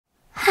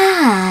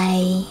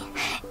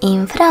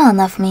In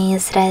front of me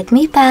is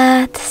XIAOMI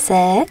Pad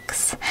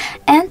 6,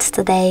 and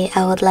today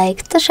I would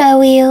like to show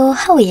you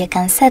how you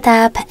can set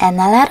up an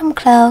alarm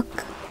clock.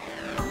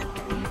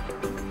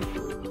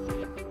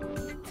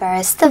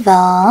 First of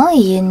all,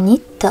 you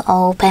need to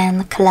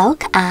open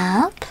Clock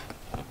app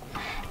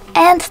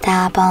and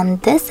tap on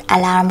this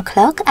alarm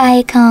clock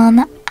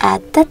icon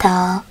at the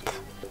top.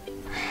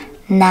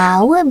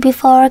 Now,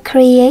 before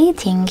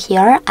creating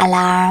your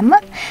alarm,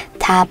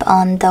 tap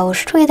on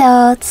those three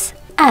dots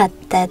at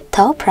the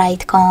top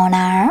right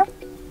corner.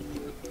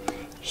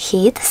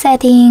 Hit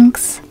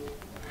Settings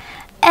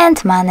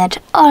and manage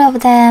all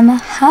of them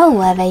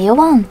however you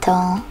want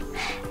to,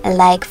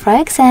 like for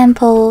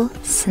example,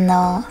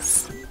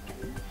 snooze.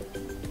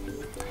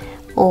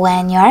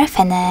 When you are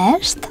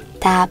finished,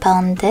 tap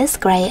on this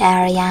gray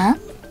area,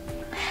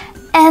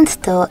 and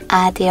to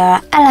add your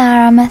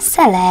alarm,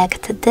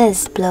 select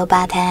this blue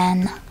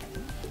button.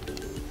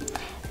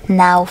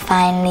 Now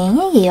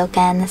finally you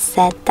can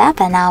set up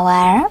an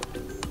hour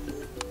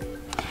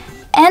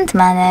and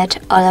manage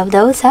all of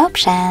those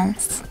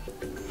options.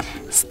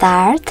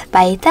 Start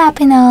by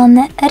tapping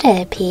on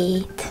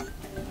Repeat.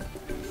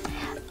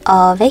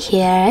 Over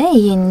here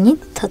you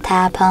need to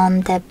tap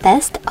on the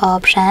best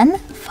option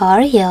for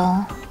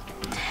you.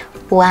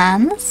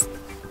 Once,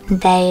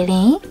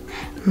 Daily,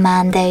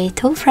 Monday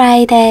to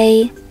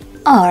Friday,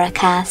 or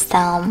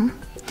Custom.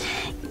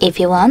 If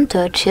you want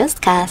to choose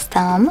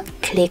Custom,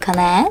 click on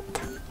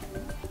it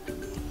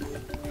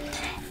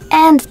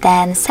and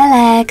then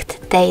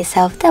select Days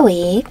of the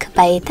Week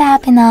by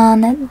tapping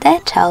on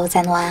the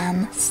chosen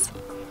ones.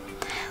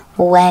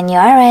 When you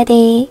are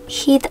ready,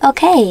 hit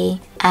OK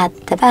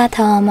at the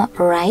bottom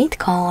right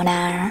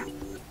corner.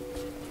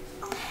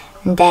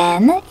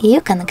 Then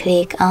you can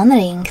click on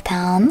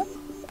Ringtone.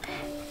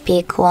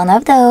 Pick one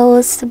of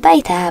those by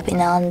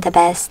tapping on the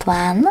best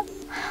one,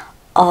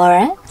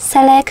 or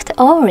select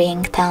all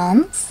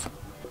ringtones.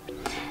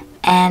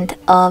 And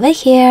over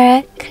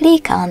here,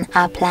 click on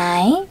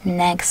Apply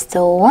next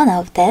to one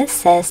of the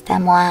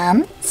system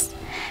ones,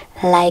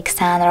 like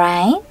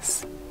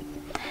Sunrise,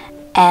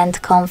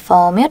 and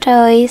confirm your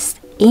choice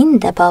in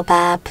the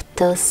pop-up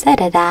to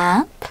set it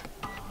up,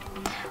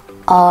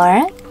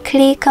 or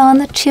click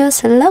on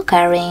Choose Local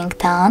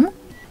Ringtone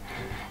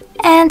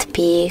and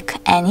pick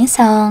any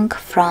song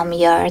from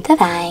your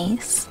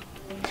device.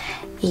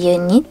 You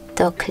need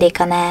to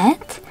click on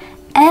it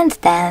and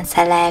then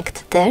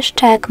select this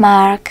check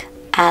mark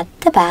at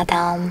the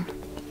bottom.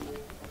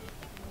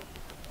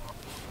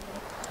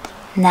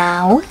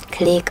 Now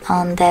click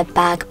on the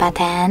back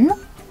button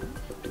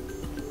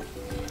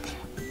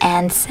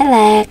and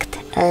select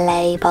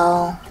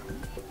Label.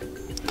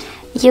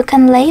 You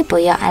can label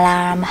your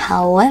alarm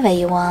however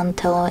you want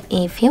to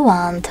if you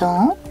want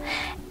to,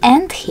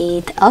 and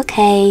hit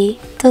OK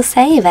to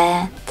save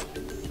it.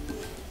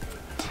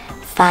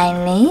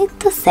 Finally,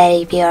 to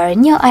save your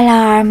new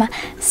alarm,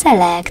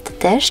 select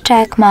this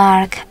check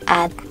mark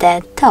at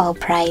the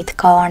top right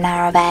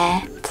corner of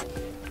it.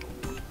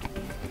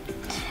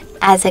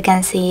 As you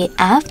can see,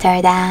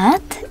 after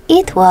that,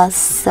 it was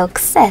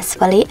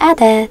successfully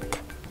added.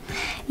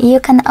 You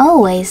can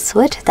always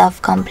switch it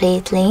off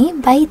completely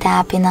by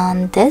tapping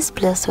on this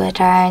blue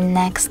switcher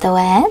next to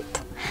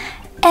it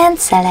and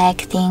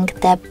selecting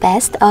the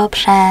best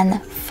option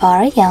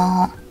for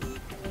you.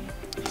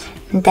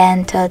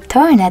 Then to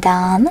turn it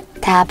on,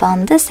 tap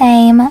on the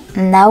same,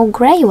 now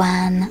gray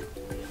one.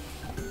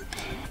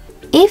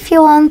 If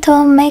you want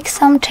to make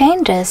some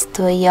changes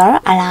to your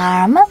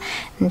alarm,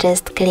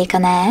 just click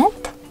on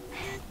it,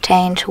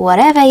 change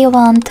whatever you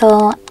want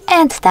to,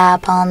 and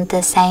tap on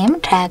the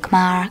same check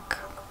mark.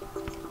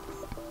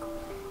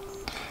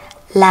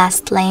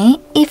 Lastly,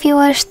 if you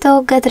wish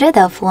to get rid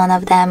of one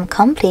of them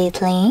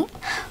completely,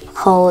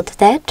 hold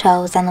the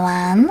chosen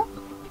one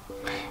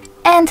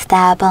and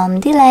tap on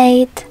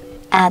Delete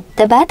at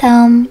the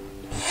bottom.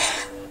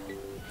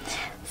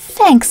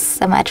 Thanks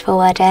so much for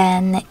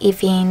watching.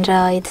 If you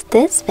enjoyed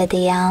this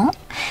video,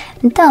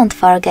 don't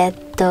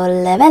forget to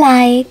leave a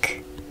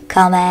like,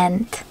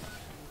 comment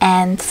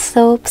and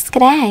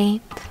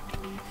subscribe.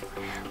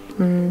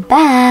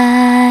 Bye!